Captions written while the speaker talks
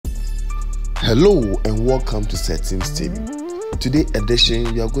Hello and welcome to Settings TV. Today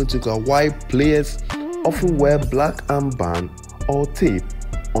edition, we are going to look at why players often wear black armband or tape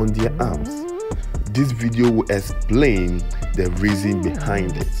on their arms. This video will explain the reason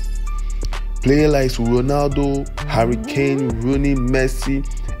behind it. Players like Ronaldo, Harry Kane, Rooney, Messi,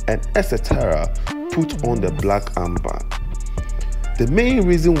 and etc. put on the black armband. The main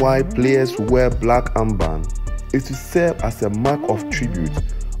reason why players wear black armband is to serve as a mark of tribute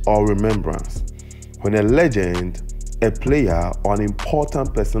or remembrance. When a legend, a player, or an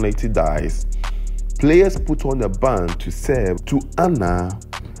important personality dies, players put on a band to serve to honor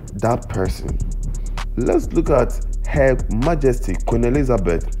that person. Let's look at Her Majesty Queen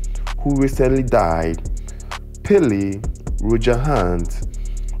Elizabeth, who recently died, Pele, Roger Hunt.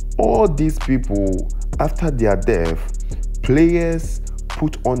 All these people, after their death, players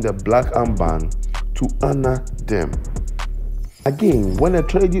put on the black armband to honor them. Again, when a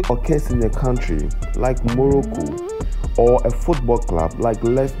tragedy occurs in a country like Morocco or a football club like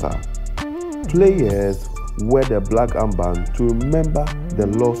Leicester, players wear the black armband to remember the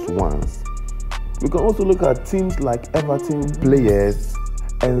lost ones. We can also look at teams like Everton. Players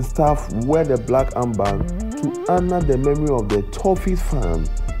and staff wear the black armband to honor the memory of the toughest fan,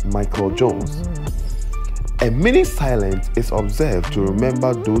 Michael Jones. A minute silence is observed to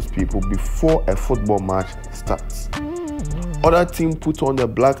remember those people before a football match starts. Other teams put on the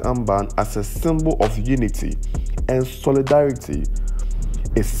black armband as a symbol of unity and solidarity.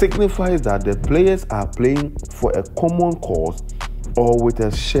 It signifies that the players are playing for a common cause or with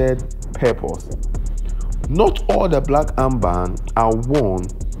a shared purpose. Not all the black armband are worn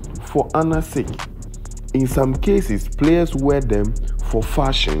for honor's sake. In some cases, players wear them for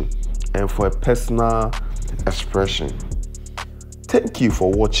fashion and for a personal expression. Thank you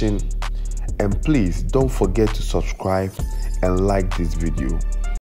for watching, and please don't forget to subscribe and like this video.